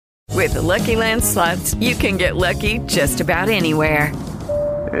With the Lucky Land Slots, you can get lucky just about anywhere.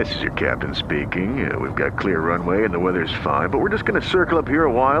 This is your captain speaking. We've got clear runway and the weather's fine, but we're just going to circle up here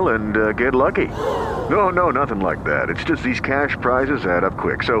a while and get lucky. No, nothing like that. It's just these cash prizes add up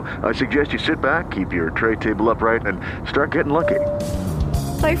quick. So I suggest you sit back, keep your tray table upright, and start getting lucky.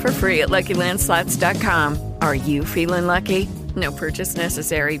 Play for free at LuckyLandSlots.com. Are you feeling lucky? No purchase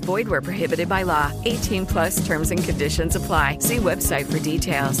necessary. Void where prohibited by law. 18 plus terms and conditions apply. See website for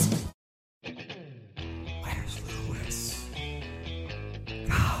details. Where's Lewis?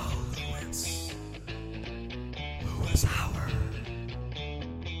 Oh, Lewis. Lewis Howard.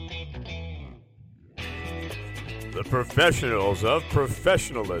 The professionals of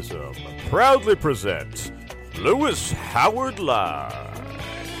professionalism proudly present Lewis Howard Live.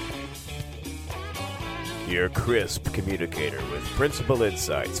 Your crisp communicator with principal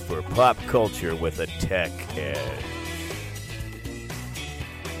insights for pop culture with a tech edge.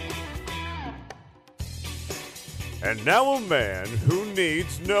 And now a man who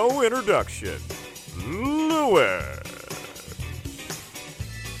needs no introduction, Lewis.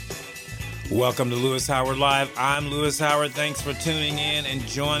 Welcome to Lewis Howard Live. I'm Lewis Howard. Thanks for tuning in and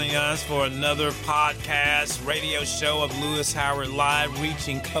joining us for another podcast, radio show of Lewis Howard Live,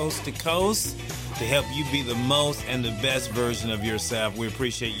 reaching coast to coast to help you be the most and the best version of yourself. We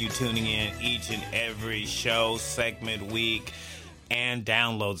appreciate you tuning in each and every show, segment, week, and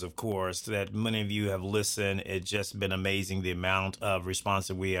downloads, of course, that many of you have listened. It's just been amazing the amount of response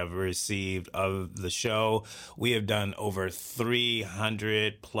that we have received of the show. We have done over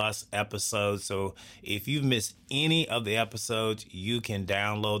 300 plus episodes. So if you've missed any of the episodes, you can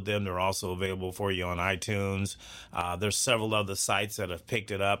download them. They're also available for you on iTunes. There's several other sites that have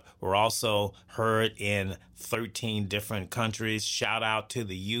picked it up. We're also heard in 13 different countries. Shout out to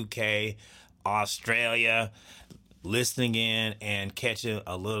the UK, Australia, listening in and catching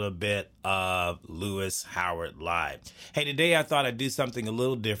a little bit of Lewis Howard Live. Hey, today I thought I'd do something a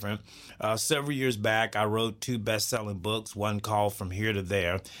little different. Several years back, I wrote two best-selling books, one called From Here to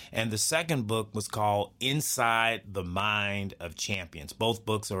There, and the second book was called Inside the Mind of Champions. Both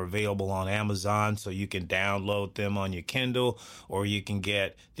books are available on Amazon, so you can download them on your Kindle, or you can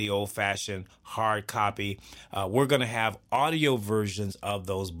get the old-fashioned hard copy. We're going to have audio versions of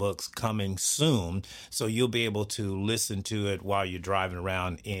those books coming soon, so you'll be able to listen to it while you're driving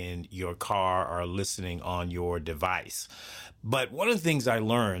around in your car or listening on your device. But one of the things I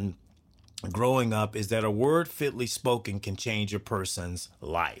learned growing up is that a word fitly spoken can change a person's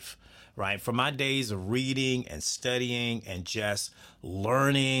life, right? From my days of reading and studying and just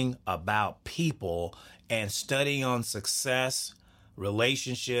learning about people and studying on success,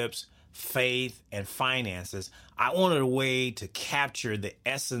 relationships, faith, and finances, I wanted a way to capture the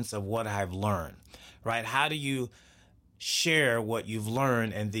essence of what I've learned, right? How do you share what you've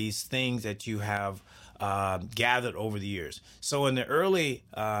learned and these things that you have gathered over the years? So in the early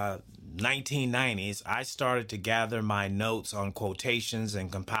 1990s, I started to gather my notes on quotations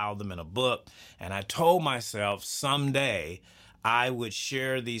and compile them in a book. And I told myself someday I would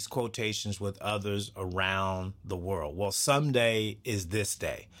share these quotations with others around the world. Well, someday is this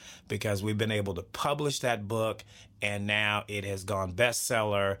day, because we've been able to publish that book, and now it has gone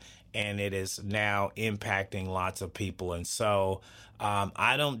bestseller, and it is now impacting lots of people. And so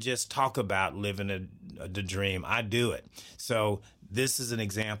I don't just talk about living the dream, I do it. So this is an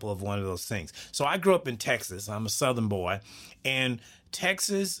example of one of those things. So I grew up in Texas. I'm a Southern boy, and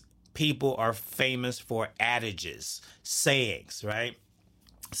Texas people are famous for adages, sayings, right?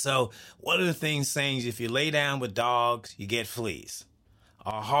 So one of the sayings, if you lay down with dogs, you get fleas.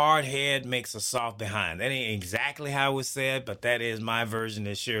 A hard head makes a soft behind. That ain't exactly how it was said, but that is my version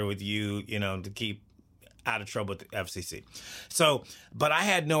to share with you, to keep out of trouble with the FCC. So, but I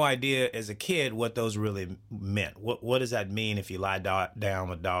had no idea as a kid what those really meant. What does that mean if you lie down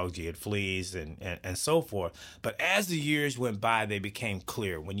with dogs, you get fleas and so forth. But as the years went by, they became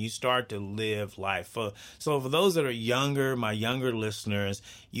clear when you start to live life. So for those that are younger, my younger listeners,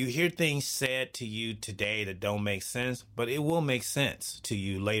 you hear things said to you today that don't make sense, but it will make sense to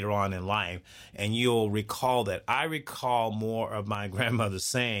you later on in life, and you'll recall that. I recall more of my grandmother's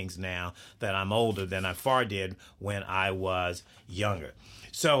sayings now that I'm older than I did when I was younger.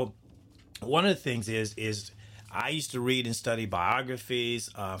 So one of the things is I used to read and study biographies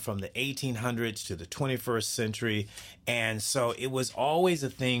from the 1800s to the 21st century. And so it was always a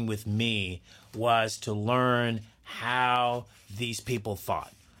thing with me was to learn how these people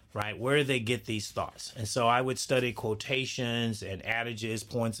thought, right? Where do they get these thoughts? And so I would study quotations and adages,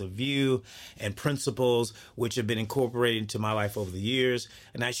 points of view, and principles, which have been incorporated into my life over the years.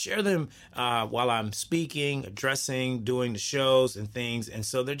 And I share them while I'm speaking, addressing, doing the shows and things. And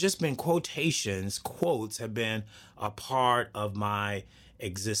so they've just been quotes have been a part of my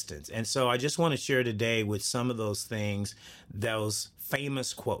existence. And so I just want to share today with some of those things, those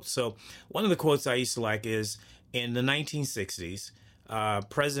famous quotes. So one of the quotes I used to like is in the 1960s,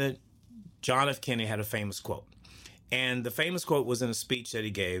 President John F. Kennedy had a famous quote. And the famous quote was in a speech that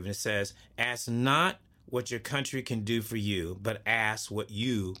he gave. And it says, "Ask not what your country can do for you, but ask what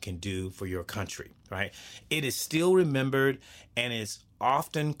you can do for your country," right? It is still remembered and is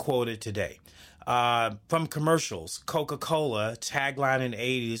often quoted today. From commercials, Coca-Cola tagline in the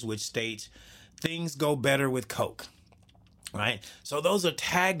 80s, which states, "Things go better with Coke." Right? So those are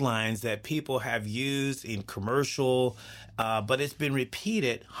taglines that people have used in commercial, but it's been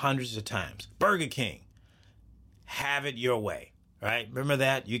repeated hundreds of times. Burger King, have it your way, right? Remember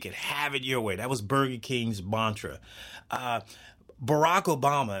that? You could have it your way. That was Burger King's mantra. Barack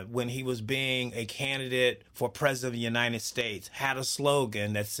Obama, when he was being a candidate for president of the United States, had a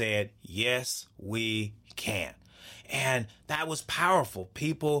slogan that said, "Yes, we can." And that was powerful.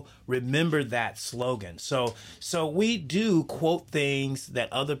 People remembered that slogan. So we do quote things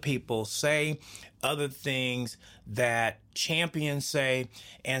that other people say, other things that champions say.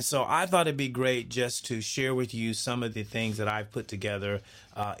 And so I thought it'd be great just to share with you some of the things that I've put together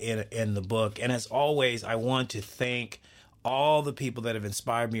in the book. And as always, I want to thank all the people that have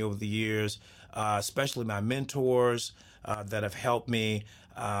inspired me over the years, especially my mentors that have helped me.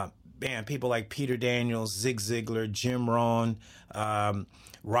 People like Peter Daniels, Zig Ziglar, Jim Rohn,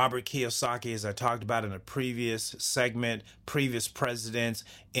 Robert Kiyosaki, as I talked about in a previous segment, previous presidents,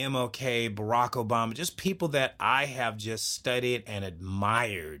 MLK, Barack Obama, just people that I have just studied and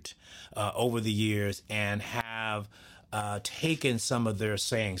admired over the years and have taken some of their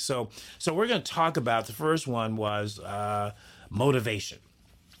sayings. So we're going to talk about, the first one was motivation.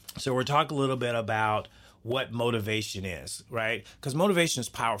 So we're talking a little bit about what motivation is, right? Because motivation is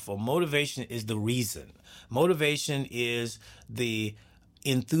powerful. Motivation is the reason. Motivation is the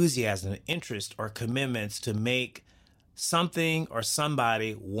enthusiasm, interest, or commitments to make something or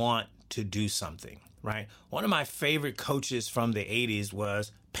somebody want to do something, right? One of my favorite coaches from the 80s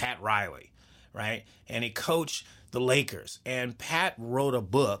was Pat Riley, right? And he coached the Lakers. And Pat wrote a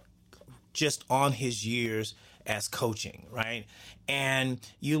book just on his years as coaching, right? And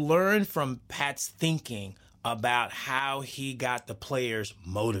you learn from Pat's thinking about how he got the players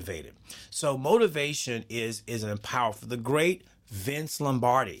motivated. So motivation is powerful. The great Vince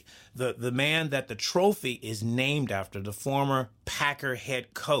Lombardi, the man that the trophy is named after, the former Packer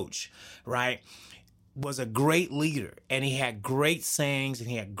head coach, right, was a great leader, and he had great sayings and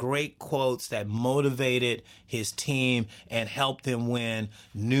he had great quotes that motivated his team and helped them win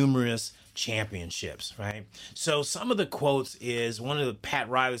numerous championships, right? So some of the quotes is, one of the Pat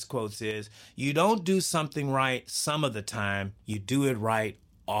Riley's quotes is, "You don't do something right some of the time, you do it right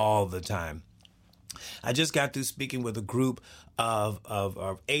all the time." I just got through speaking with a group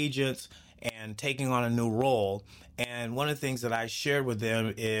of agents and taking on a new role, and one of the things that I shared with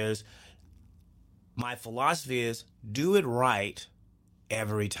them is, my philosophy is do it right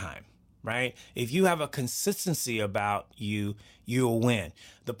every time, right? If you have a consistency about you, you'll win.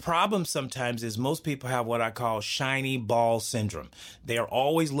 The problem sometimes is most people have what I call shiny ball syndrome. They are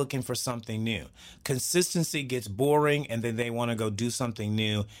always looking for something new. Consistency gets boring and then they want to go do something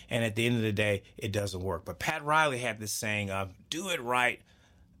new. And at the end of the day, it doesn't work. But Pat Riley had this saying of do it right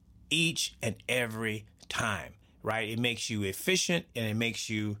each and every time, right? It makes you efficient and it makes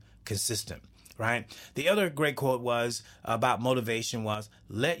you consistent. Right. The other great quote was about motivation was,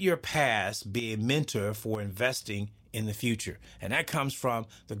 "Let your past be a mentor for investing in the future." And that comes from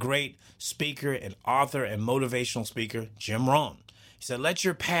the great speaker and author and motivational speaker, Jim Rohn. He said, let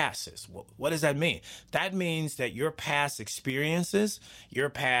your past, what does that mean? That means that your past experiences, your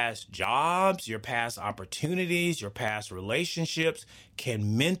past jobs, your past opportunities, your past relationships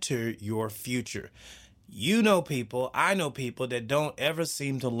can mentor your future. You know people, I know people that don't ever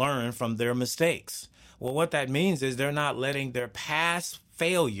seem to learn from their mistakes. Well, what that means is they're not letting their past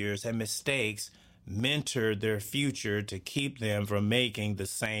failures and mistakes mentor their future to keep them from making the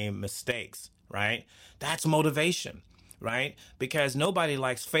same mistakes, right? That's motivation, right? Because nobody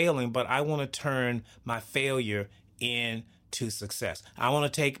likes failing, but I want to turn my failure into success. I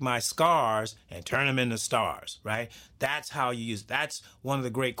want to take my scars and turn them into stars, right? That's how you use, that's one of the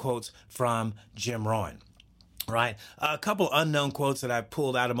great quotes from Jim Rohn. Right. A couple unknown quotes that I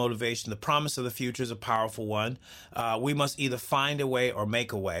pulled out of motivation. The promise of the future is a powerful one. We must either find a way or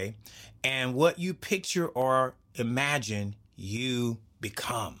make a way. And what you picture or imagine, you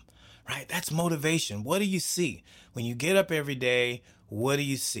become. Right. That's motivation. What do you see? When you get up every day, what do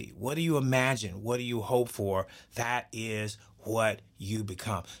you see? What do you imagine? What do you hope for? That is what you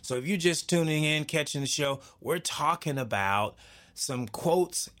become. So if you're just tuning in, catching the show, we're talking about some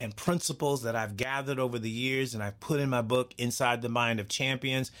quotes and principles that I've gathered over the years and I've put in my book, Inside the Mind of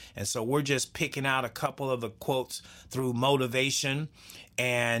Champions. And so we're just picking out a couple of the quotes through motivation,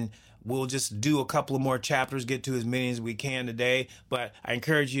 and we'll just do a couple of more chapters, get to as many as we can today. But I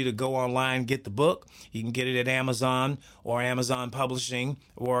encourage you to go online, get the book. You can get it at Amazon or Amazon Publishing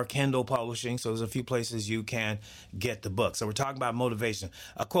or Kindle Publishing. So there's a few places you can get the book. So we're talking about motivation.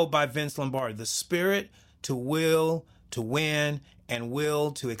 A quote by Vince Lombardi: "The spirit to will to win and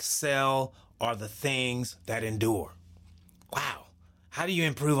will to excel are the things that endure." Wow. How do you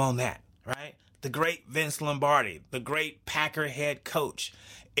improve on that, right? The great Vince Lombardi, the great Packer head coach.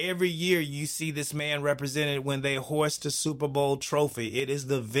 Every year you see this man represented when they hoist a Super Bowl trophy. It is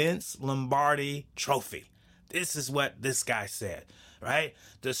the Vince Lombardi trophy. This is what this guy said, right?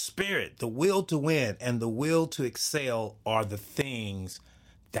 The spirit, the will to win, and the will to excel are the things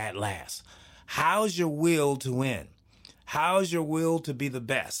that last. How's your will to win? How's your will to be the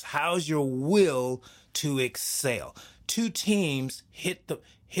best? How's your will to excel? Two teams hit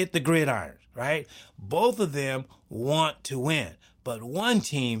the gridiron, right? Both of them want to win, but one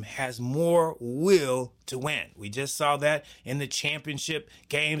team has more will to win. We just saw that in the championship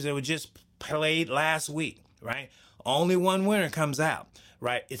games that were just played last week, right? Only one winner comes out,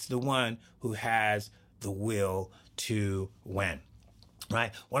 right? It's the one who has the will to win.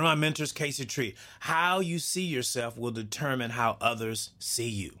 Right. One of my mentors, Casey Tree, how you see yourself will determine how others see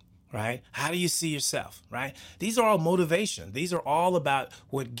you. Right. How do you see yourself? Right. These are all motivation. These are all about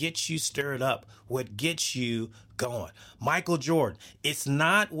what gets you stirred up, what gets you going. Michael Jordan, it's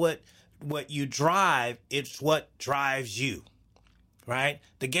not what you drive, it's what drives you. Right.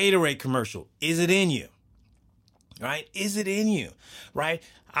 The Gatorade commercial, is it in you? Right. Is it in you? Right.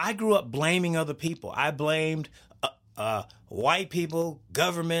 I grew up blaming other people. I blamed white people,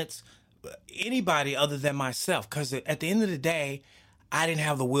 governments, anybody other than myself. Because at the end of the day, I didn't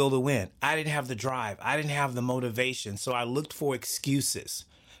have the will to win. I didn't have the drive. I didn't have the motivation. So I looked for excuses,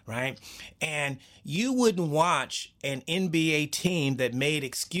 right? And you wouldn't watch an NBA team that made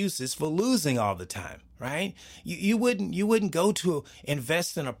excuses for losing all the time, right? You wouldn't go to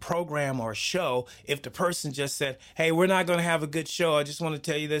invest in a program or a show if the person just said, "Hey, we're not going to have a good show. I just want to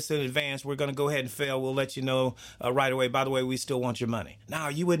tell you this in advance. We're going to go ahead and fail. We'll let you know right away. By the way, we still want your money." No,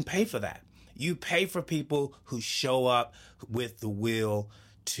 you wouldn't pay for that. You pay for people who show up with the will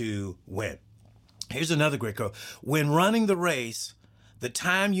to win. Here's another great quote. "When running the race, the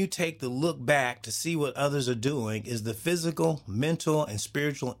time you take to look back to see what others are doing is the physical, mental, and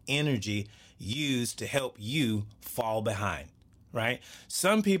spiritual energy used to help you fall behind," right?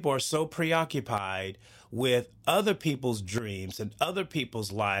 Some people are so preoccupied with other people's dreams and other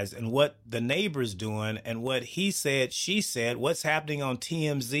people's lives and what the neighbor's doing and what he said, she said, what's happening on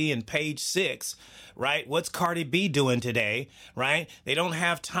TMZ and Page 6, right? What's Cardi B doing today, right? They don't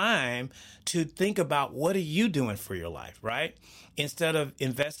have time to think about what are you doing for your life, right? Instead of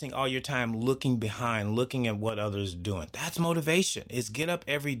investing all your time looking behind, looking at what others are doing. That's motivation, is get up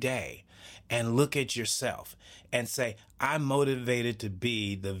every day and look at yourself and say, I'm motivated to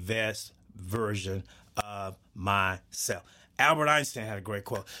be the best version of myself. Albert Einstein had a great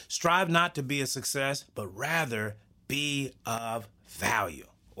quote: "Strive not to be a success, but rather be of value."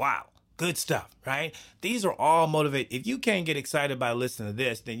 Wow. Good stuff, right? These are all motivated. If you can't get excited by listening to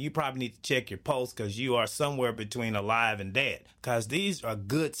this, then you probably need to check your pulse, because you are somewhere between alive and dead, because these are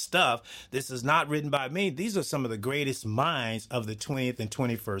good stuff. This is not written by me. These are some of the greatest minds of the 20th and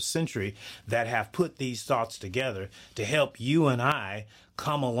 21st century that have put these thoughts together to help you and I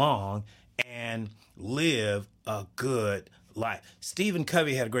come along and live a good life. Stephen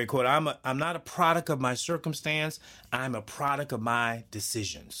Covey had a great quote: I'm not a product of my circumstance. I'm a product of my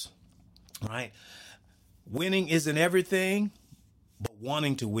decisions. Right? Winning isn't everything, but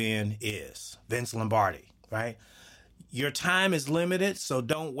wanting to win is. Vince Lombardi, right? Your time is limited, so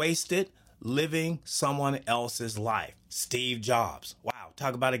don't waste it living someone else's life. Steve Jobs. Wow.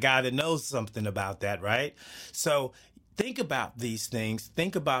 Talk about a guy that knows something about that, right? So think about these things.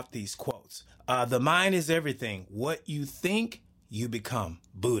 Think about these quotes. The mind is everything. What you think, you become.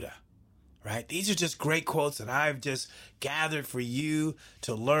 Buddha. Right? These are just great quotes that I've just gathered for you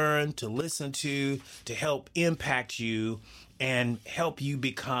to learn, to listen to help impact you and help you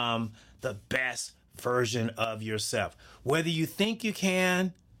become the best version of yourself. Whether you think you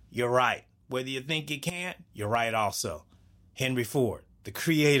can, you're right. Whether you think you can't, you're right also. Henry Ford, the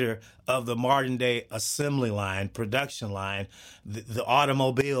creator of the modern day assembly line, production line, the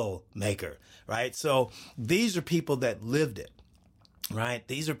automobile maker, right? So these are people that lived it, right?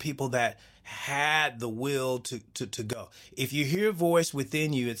 These are people that had the will to go. If you hear a voice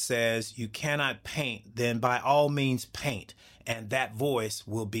within you, it says you cannot paint, then by all means paint. And that voice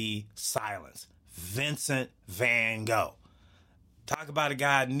will be silenced. Vincent van Gogh. Talk about a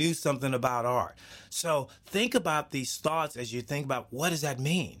guy who knew something about art. So think about these thoughts as you think about what does that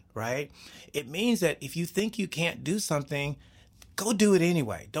mean, right? It means that if you think you can't do something, go do it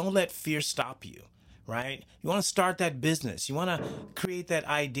anyway. Don't let fear stop you, right? You want to start that business. You want to create that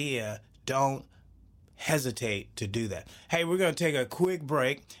idea. Don't hesitate to do that. Hey, we're going to take a quick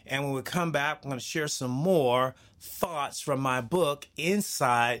break. And when we come back, I'm going to share some more thoughts from my book,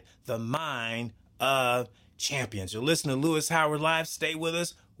 Inside the Mind of Champions. You're listening to Lewis Howard Live. Stay with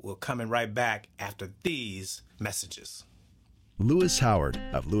us. We're coming right back after these messages. Lewis Howard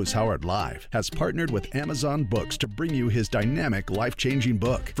of Lewis Howard Live has partnered with Amazon Books to bring you his dynamic, life-changing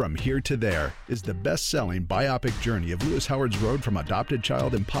book. From Here to There is the best-selling biopic journey of Lewis Howard's road from adopted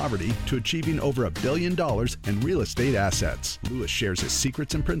child in poverty to achieving over $1 billion in real estate assets. Lewis shares his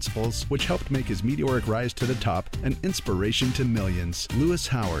secrets and principles, which helped make his meteoric rise to the top an inspiration to millions. Lewis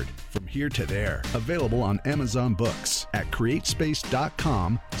Howard, From Here to There, available on Amazon Books at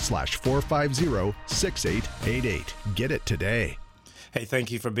createspace.com/450-6888. Get it today. Hey,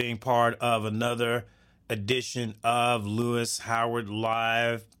 thank you for being part of another edition of Lewis Howard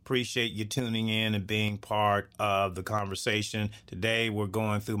Live. Appreciate you tuning in and being part of the conversation. Today, we're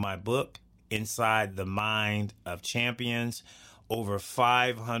going through my book, Inside the Mind of Champions. Over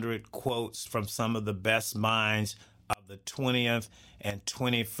 500 quotes from some of the best minds of the 20th and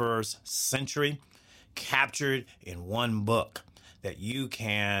 21st century, captured in one book that you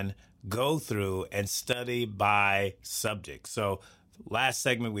can go through and study by subject. So, last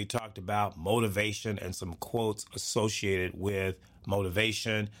segment, we talked about motivation and some quotes associated with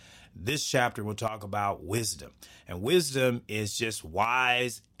motivation. This chapter, we'll talk about wisdom. And wisdom is just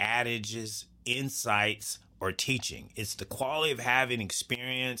wise adages, insights, or teaching. It's the quality of having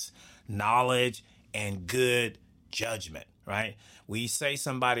experience, knowledge, and good judgment, right? We say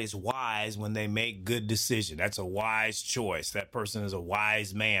somebody's wise when they make good decisions. That's a wise choice. That person is a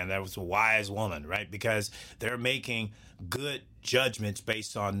wise man. That was a wise woman, right? Because they're making good judgments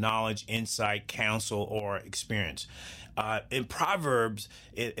based on knowledge, insight, counsel, or experience. In Proverbs,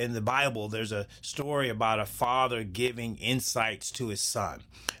 in the Bible, there's a story about a father giving insights to his son.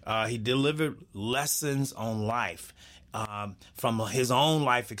 He delivered lessons on life from his own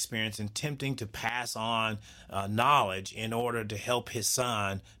life experience and attempting to pass on knowledge in order to help his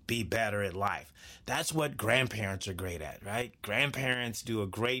son be better at life. That's what grandparents are great at, right? Grandparents do a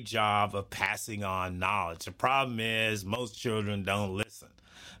great job of passing on knowledge. The problem is most children don't listen,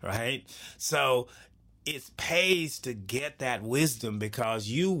 right? So it pays to get that wisdom because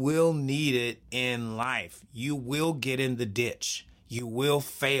you will need it in life. You will get in the ditch. You will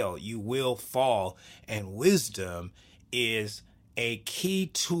fail. You will fall. And wisdom is a key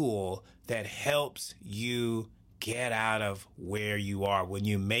tool that helps you get out of where you are. When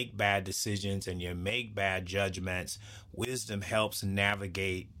you make bad decisions and you make bad judgments, wisdom helps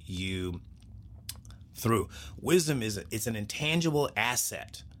navigate you through. Wisdom it's an intangible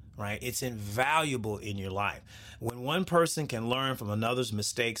asset, right? It's invaluable in your life. When one person can learn from another's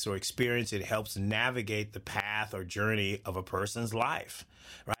mistakes or experience, it helps navigate the path or journey of a person's life,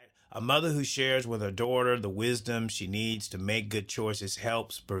 right? A mother who shares with her daughter the wisdom she needs to make good choices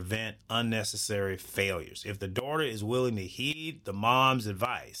helps prevent unnecessary failures. If the daughter is willing to heed the mom's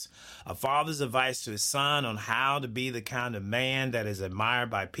advice, a father's advice to his son on how to be the kind of man that is admired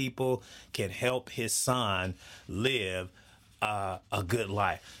by people can help his son live a good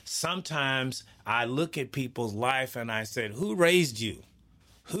life. Sometimes I look at people's life and I said, who raised you?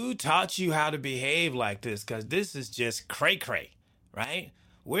 Who taught you how to behave like this? Because this is just cray-cray, right?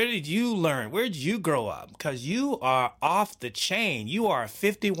 Where did you learn? Where did you grow up? Because you are off the chain. You are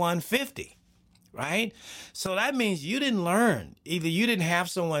 5150, right? So that means you didn't learn. Either you didn't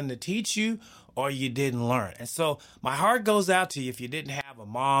have someone to teach you or you didn't learn. And so my heart goes out to you if you didn't have a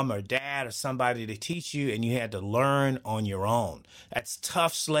mom or dad or somebody to teach you and you had to learn on your own. That's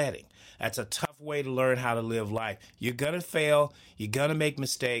tough sledding. That's a tough way to learn how to live life. You're going to fail. You're going to make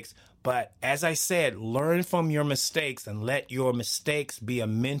mistakes. But as I said, learn from your mistakes and let your mistakes be a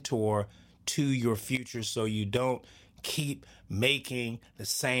mentor to your future so you don't keep making the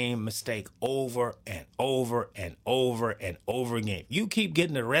same mistake over and over and over and over again. You keep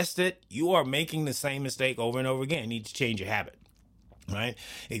getting arrested, you are making the same mistake over and over again. You need to change your habit. Right?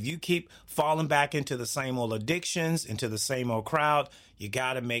 If you keep falling back into the same old addictions, into the same old crowd, you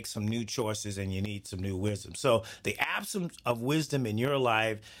got to make some new choices and you need some new wisdom. So the absence of wisdom in your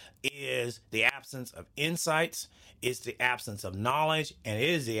life is the absence of insights, it's the absence of knowledge, and it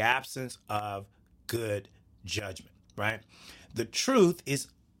is the absence of good judgment, right? The truth is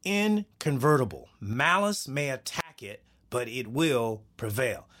inconvertible. Malice may attack it, but it will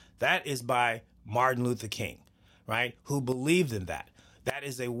prevail. That is by Martin Luther King, right? Who believed in that. That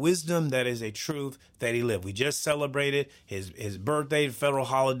is a wisdom, that is a truth that he lived. We just celebrated his birthday, federal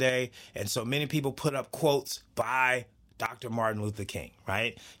holiday, and so many people put up quotes by Dr. Martin Luther King,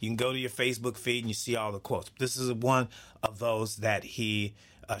 right? You can go to your Facebook feed and you see all the quotes. This is one of those that he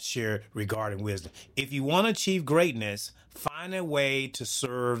shared regarding wisdom. If you want to achieve greatness, find a way to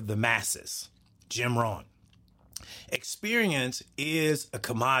serve the masses. Jim Rohn. Experience is a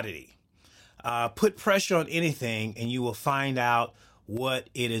commodity. Put pressure on anything and you will find out what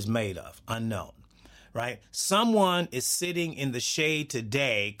it is made of, unknown, right? Someone is sitting in the shade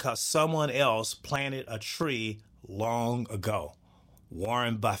today because someone else planted a tree long ago.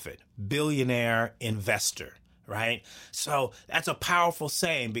 Warren Buffett, billionaire investor, right? So that's a powerful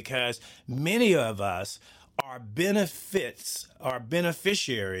saying because many of us are beneficiaries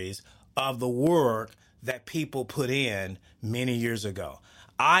of the work that people put in many years ago.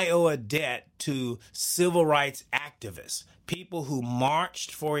 I owe a debt to civil rights activists, people who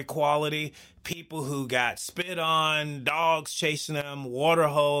marched for equality, people who got spit on, dogs chasing them, water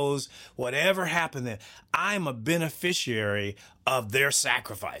hose, whatever happened then. I'm a beneficiary of their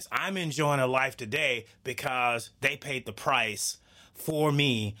sacrifice. I'm enjoying a life today because they paid the price for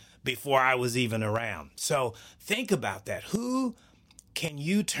me before I was even around. So think about that. Who can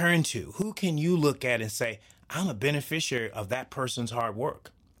you turn to? Who can you look at and say, I'm a beneficiary of that person's hard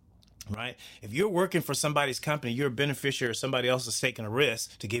work, right? If you're working for somebody's company, you're a beneficiary of somebody else is taking a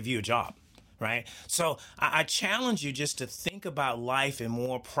risk to give you a job, right? So I challenge you just to think about life in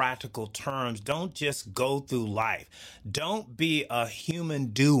more practical terms. Don't just go through life. Don't be a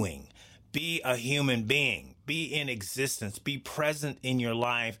human doing. Be a human being. Be in existence. Be present in your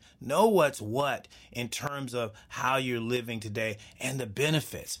life. Know what's what in terms of how you're living today and the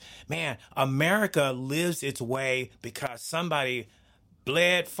benefits. Man, America lives its way because somebody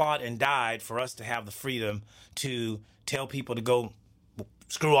bled, fought, and died for us to have the freedom to tell people to go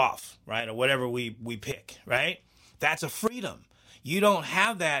screw off, right? Or whatever we pick, right? That's a freedom. You don't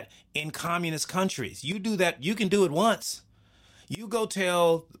have that in communist countries. You do that, you can do it once. You go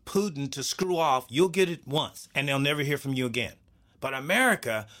tell Putin to screw off, you'll get it once, and they'll never hear from you again. But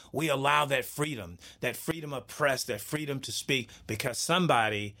America, we allow that freedom of press, that freedom to speak because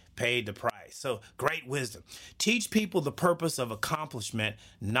somebody paid the price. So great wisdom. Teach people the purpose of accomplishment,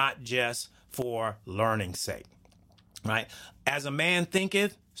 not just for learning's sake, right? As a man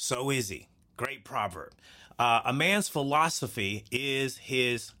thinketh, so is he. Great proverb. A man's philosophy is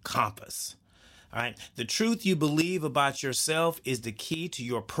his compass. All right. The truth you believe about yourself is the key to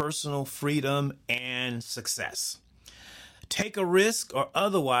your personal freedom and success. Take a risk or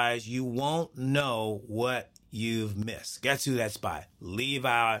otherwise you won't know what you've missed. Guess who that's by?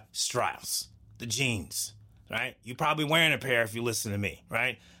 Levi Strauss, the jeans, right? You're probably wearing a pair if you listen to me,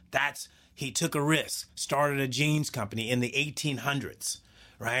 right? He took a risk, started a jeans company in the 1800s,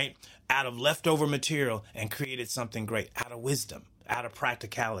 right? Out of leftover material and created something great out of wisdom, out of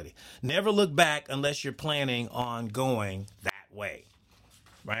practicality. Never look back unless you're planning on going that way,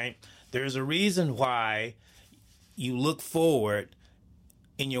 right? There's a reason why you look forward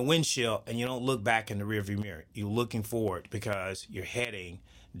in your windshield and you don't look back in the rearview mirror. You're looking forward because you're heading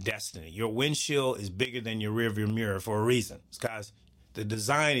destiny. Your windshield is bigger than your rearview mirror for a reason. It's because the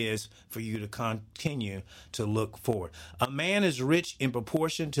design is for you to continue to look forward. A man is rich in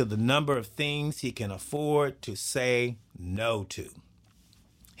proportion to the number of things he can afford to say no to.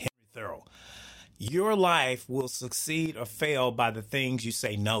 Henry Thoreau. Your life will succeed or fail by the things you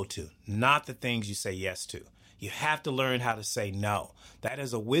say no to, not the things you say yes to. You have to learn how to say no. That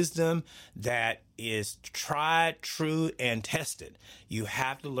is a wisdom that is tried, true, and tested. You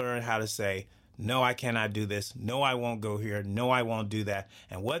have to learn how to say, no, I cannot do this. No, I won't go here. No, I won't do that.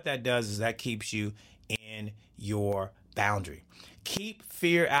 And what that does is that keeps you in your boundary. Keep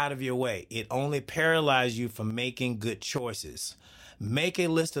fear out of your way. It only paralyzes you from making good choices. Make a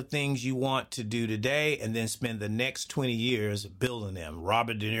list of things you want to do today and then spend the next 20 years building them.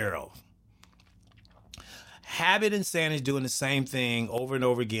 Robert De Niro. Habit insanity is doing the same thing over and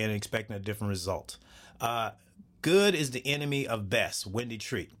over again and expecting a different result. Good is the enemy of best. Wendy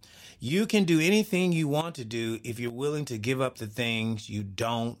Treat. You can do anything you want to do if you're willing to give up the things you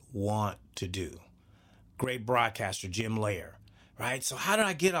don't want to do. Great broadcaster, Jim Lair, right? So how did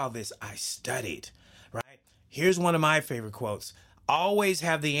I get all this? I studied, right? Here's one of my favorite quotes. Always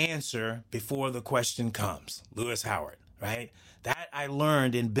have the answer before the question comes. Lewis Howard, right? That I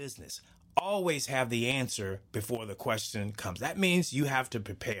learned in business. Always have the answer before the question comes. That means you have to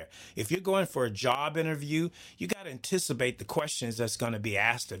prepare. If you're going for a job interview, you got to anticipate the questions that's going to be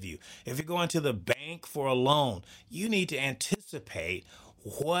asked of you. If you're going to the bank for a loan, you need to anticipate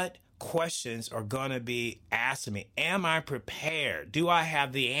what questions are going to be asked of me. Am I prepared? Do I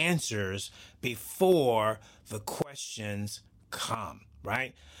have the answers before the questions come,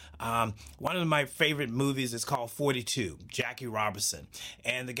 right? One of my favorite movies is called 42, Jackie Robinson.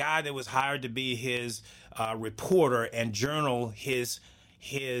 And the guy that was hired to be his reporter and journal his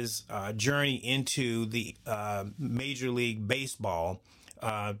journey into the Major League Baseball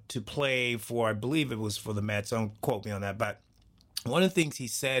to play for, I believe it was for the Mets. Don't quote me on that, but one of the things he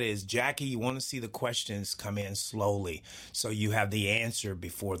said is, Jackie, you want to see the questions come in slowly so you have the answer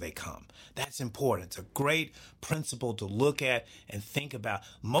before they come. That's important. It's a great principle to look at and think about.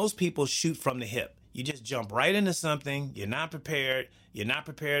 Most people shoot from the hip. You just jump right into something. You're not prepared. You're not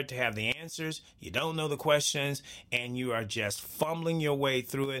prepared to have the answers. You don't know the questions, and you are just fumbling your way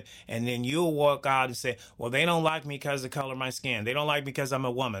through it. And then you'll walk out and say, well, they don't like me because of the color of my skin. They don't like me because I'm a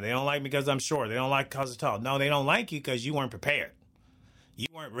woman. They don't like me because I'm short. They don't like me because I'm tall. No, they don't like you because you weren't prepared. You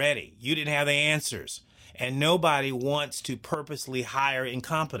weren't ready. You didn't have the answers. And nobody wants to purposely hire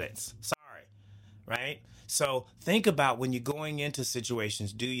incompetence. Sorry, right? So think about when you're going into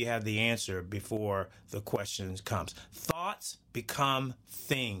situations, do you have the answer before the question comes? Thoughts become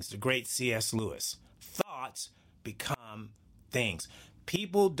things. The great C.S. Lewis. Thoughts become things.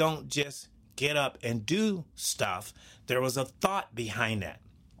 People don't just get up and do stuff. There was a thought behind that.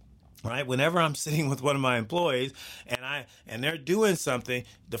 Right? Whenever I'm sitting with one of my employees and they're doing something,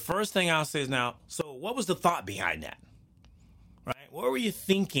 the first thing I'll say is, now, so what was the thought behind that? Right? What were you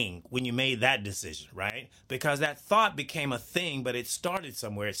thinking when you made that decision, right? Because that thought became a thing, but it started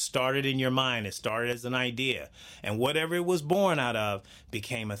somewhere. It started in your mind. It started as an idea. And whatever it was born out of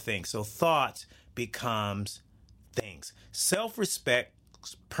became a thing. So thought becomes things. Self-respect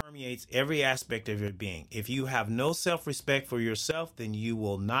permeates every aspect of your being. If you have no self-respect for yourself, then you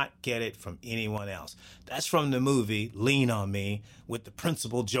will not get it from anyone else. That's from the movie Lean on Me with the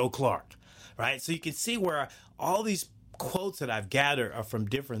principal Joe Clark, right? So you can see where all these quotes that I've gathered are from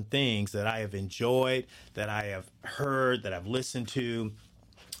different things that I have enjoyed, that I have heard, that I've listened to.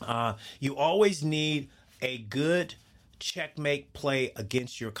 You always need a good checkmate play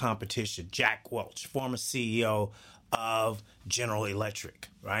against your competition. Jack Welch, former CEO of General Electric,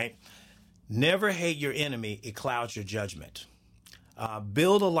 right? Never hate your enemy. It clouds your judgment.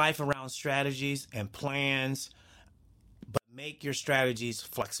 Build a life around strategies and plans, but make your strategies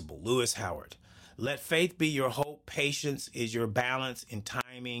flexible. Lewis Howard. Let faith be your hope. Patience is your balance in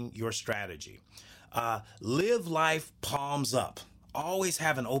timing your strategy. Live life palms up. Always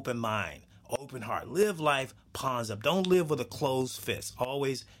have an open mind, open heart. Live life palms up. Don't live with a closed fist.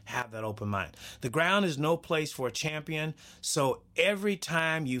 Always have that open mind. The ground is no place for a champion, so every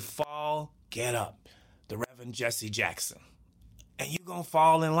time you fall, get up. The Reverend Jesse Jackson. And you're going to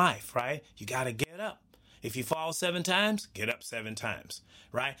fall in life, right? You got to get up. If you fall 7 times, get up 7 times,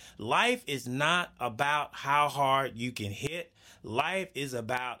 right? Life is not about how hard you can hit. Life is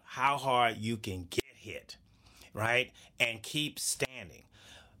about how hard you can get hit, right? And keep standing.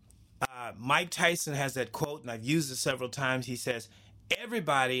 Mike Tyson has that quote, and I've used it several times. He says,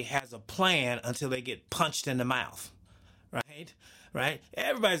 everybody has a plan until they get punched in the mouth, right? Right?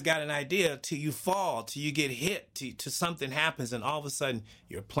 Everybody's got an idea till you fall, till you get hit, till something happens, and all of a sudden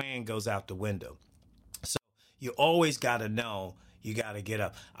your plan goes out the window. So you always got to know you got to get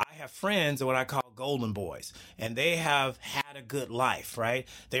up. I have friends, what I call golden boys, and they have had a good life, right?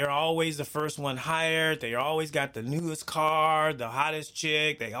 They're always the first one hired. They always got the newest car, the hottest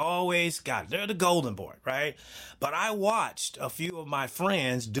chick. They're the golden boy, right? But I watched a few of my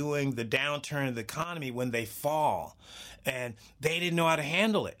friends doing the downturn of the economy when they fall. And they didn't know how to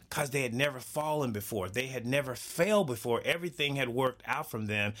handle it because they had never fallen before. They had never failed before. Everything had worked out from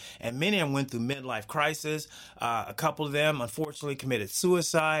them. And many of them went through midlife crisis. A couple of them, unfortunately, committed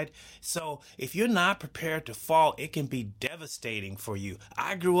suicide. So if you're not prepared to fall, it can be devastating for you.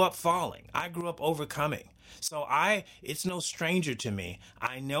 I grew up falling. I grew up overcoming. So it's no stranger to me.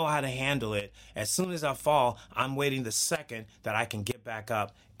 I know how to handle it. As soon as I fall, I'm waiting the second that I can get back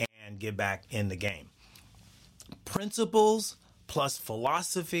up and get back in the game. Principles plus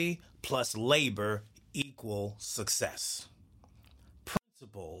philosophy plus labor equal success.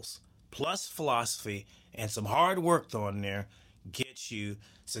 Principles plus philosophy and some hard work thrown there gets you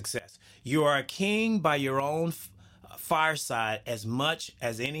success. You are a king by your own fireside as much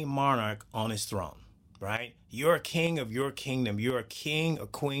as any monarch on his throne, right? You're a king of your kingdom. You're a king or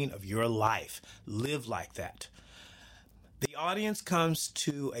queen of your life. Live like that. The audience comes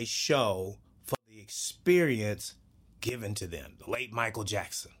to a show for the experience given to them. The late Michael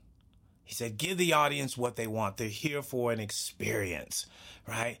Jackson. He said, give the audience what they want. They're here for an experience,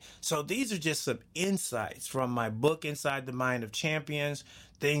 right? So these are just some insights from my book, Inside the Mind of Champions,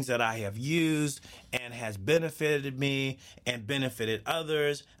 things that I have used and has benefited me and benefited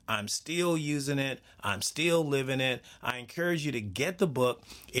others. I'm still using it. I'm still living it. I encourage you to get the book.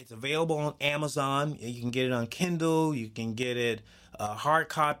 It's available on Amazon. You can get it on Kindle. You can get it hard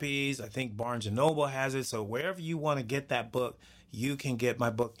copies. I think Barnes & Noble has it. So wherever you want to get that book, you can get my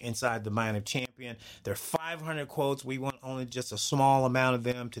book, Inside the Mind of Champion. There are 500 quotes. We want only just a small amount of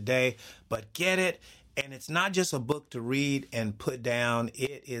them today, but get it. And it's not just a book to read and put down.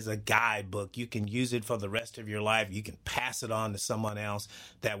 It is a guidebook. You can use it for the rest of your life. You can pass it on to someone else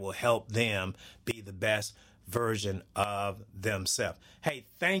that will help them be the best version of themselves. Hey,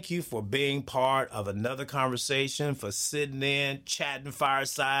 thank you for being part of another conversation, for sitting in, chatting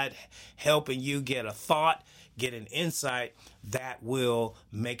fireside, helping you get a thought, get an insight that will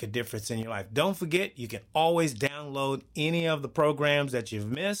make a difference in your life. Don't forget, you can always download any of the programs that you've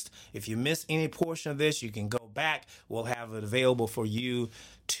missed. If you missed any portion of this, you can go back. We'll have it available for you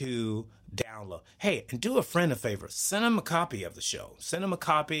to download. Hey, and do a friend a favor. Send them a copy of the show. Send them a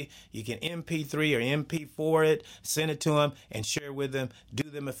copy. You can MP3 or MP4 it, send it to them, and share with them. Do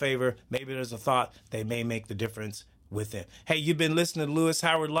them a favor. Maybe there's a thought they may make the difference with them. Hey, you've been listening to Lewis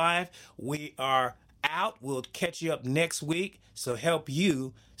Howard Live. We are out. We'll catch you up next week. So help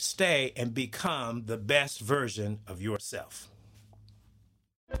you stay and become the best version of yourself.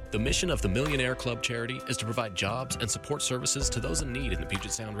 The mission of the Millionaire Club charity is to provide jobs and support services to those in need in the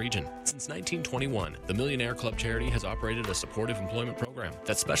Puget Sound region. Since 1921, the Millionaire Club charity has operated a supportive employment program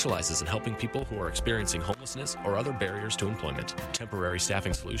that specializes in helping people who are experiencing homelessness or other barriers to employment. Temporary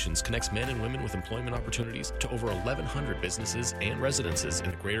Staffing Solutions connects men and women with employment opportunities to over 1,100 businesses and residences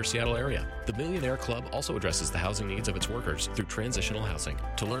in the greater Seattle area. The Millionaire Club also addresses the housing needs of its workers through transitional housing.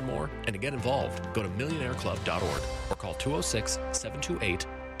 To learn more and to get involved, go to millionaireclub.org or call 206-728-JOBS.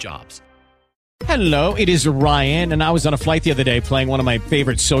 Hello, it is Ryan, and I was on a flight the other day playing one of my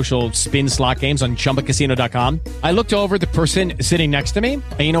favorite social spin slot games on ChumbaCasino.com. I looked over at the person sitting next to me,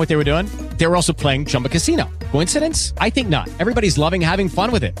 and you know what they were doing? They were also playing Chumba Casino. Coincidence? I think not. Everybody's loving having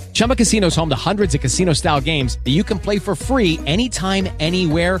fun with it. Chumba Casino is home to hundreds of casino-style games that you can play for free anytime,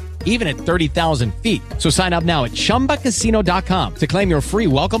 anywhere, even at 30,000 feet. So sign up now at ChumbaCasino.com to claim your free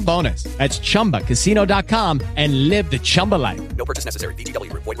welcome bonus. That's ChumbaCasino.com and live the Chumba life. No purchase necessary.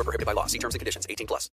 VGW. Void where prohibited by law. See terms and conditions. 18+.